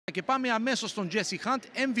Και πάμε αμέσως στον Jesse Χάντ,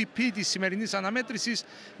 MVP της σημερινής αναμέτρησης,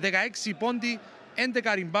 16 πόντι,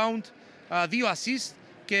 11 rebound, 2 assist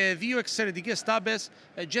και 2 εξαιρετικές τάμπες.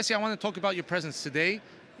 Jesse, I want to talk about your presence today.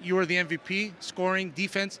 You were the MVP, scoring,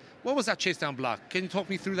 defense. What was that chase down block? Can you talk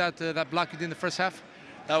me through that block you did in the first half?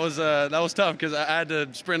 That was tough because I had to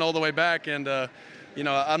sprint all the way back, and you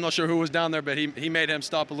know, I'm not sure who was down there, but he made him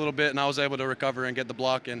stop a little bit, and I was able to recover and get the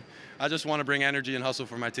block. And I just want to bring energy and hustle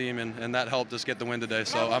for my team, and that helped us get the win today.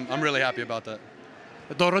 So I'm really happy about that.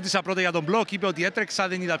 Το ρώτησα πρώτα για τον μπλοκ, είπε ότι έτρεξα,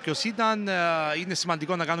 δεν είδα ποιος ήταν. Είναι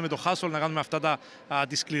σημαντικό να κάνουμε το hustle, να κάνουμε αυτά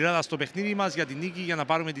τη σκληράδα στο παιχνίδι μας για την νίκη, για να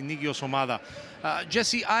πάρουμε την νίκη ως ομάδα.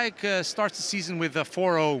 Jesse, ΑΕΚ starts the season with a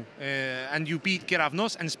 4-0 and you beat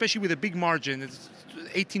Κεραυνός, and especially with a big margin,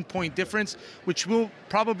 18-point difference, which will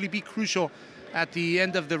probably be crucial at the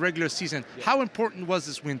end of the regular season. Yeah. How important was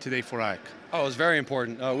this win today for ΑΕΚ? Oh, it was very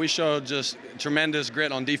important. We showed just tremendous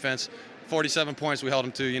grit on defense. 47 points we held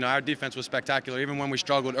them to. You know, our defense was spectacular. Even when we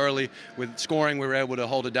struggled early with scoring, we were able to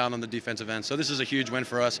hold it down on the defensive end. So this is a huge win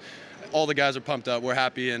for us. All the guys are pumped up. We're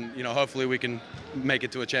happy, and you know, hopefully we can make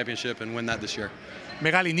it to a championship and win that this year.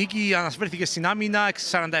 Μεγάλη νίκη, ανασφέρθηκε στην άμυνα,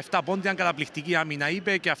 47 πόντι, ήταν καταπληκτική άμυνα,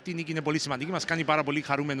 είπε, και αυτή η νίκη είναι πολύ σημαντική, μας κάνει πάρα πολύ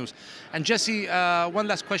χαρούμενους. And Jesse, one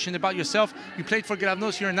last question about yourself. You played for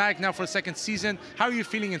Keranos, you're in ΑΕΚ now for a second season. How are you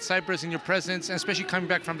feeling in Cyprus in your presence, and especially coming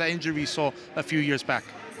back from that injury we saw a few years back?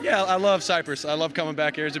 Yeah, I love Cyprus. I love coming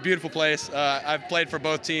back here. It's a beautiful place. I've played for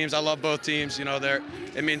both teams. I love both teams. You know,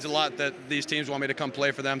 it means a lot that these teams want me to come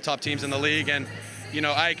play for them, top teams in the league. And, you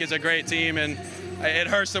know, ΑΕΚ is a great team, and it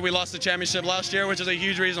hurts that we lost the championship last year, which is a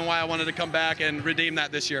huge reason why I wanted to come back and redeem that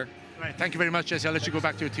this year. Right. Thank you very much, Jesse. I'll let you go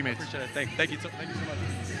back to your teammates. Appreciate it. Thank you so much.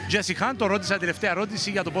 Jesse Χάντ, το ρώτησα τελευταία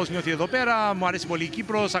ερώτηση για το πώς νιώθει εδώ πέρα. Μου αρέσει πολύ η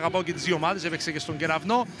Κύπρος, αγαπάω και τις δύο ομάδες, έπαιξε και στον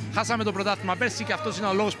Κεραυνό. Χάσαμε το πρωτάθλημα πέρσι και αυτός είναι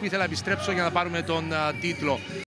ο λόγος που ήθελα να επιστρέψω για να πάρουμε τον τίτλο.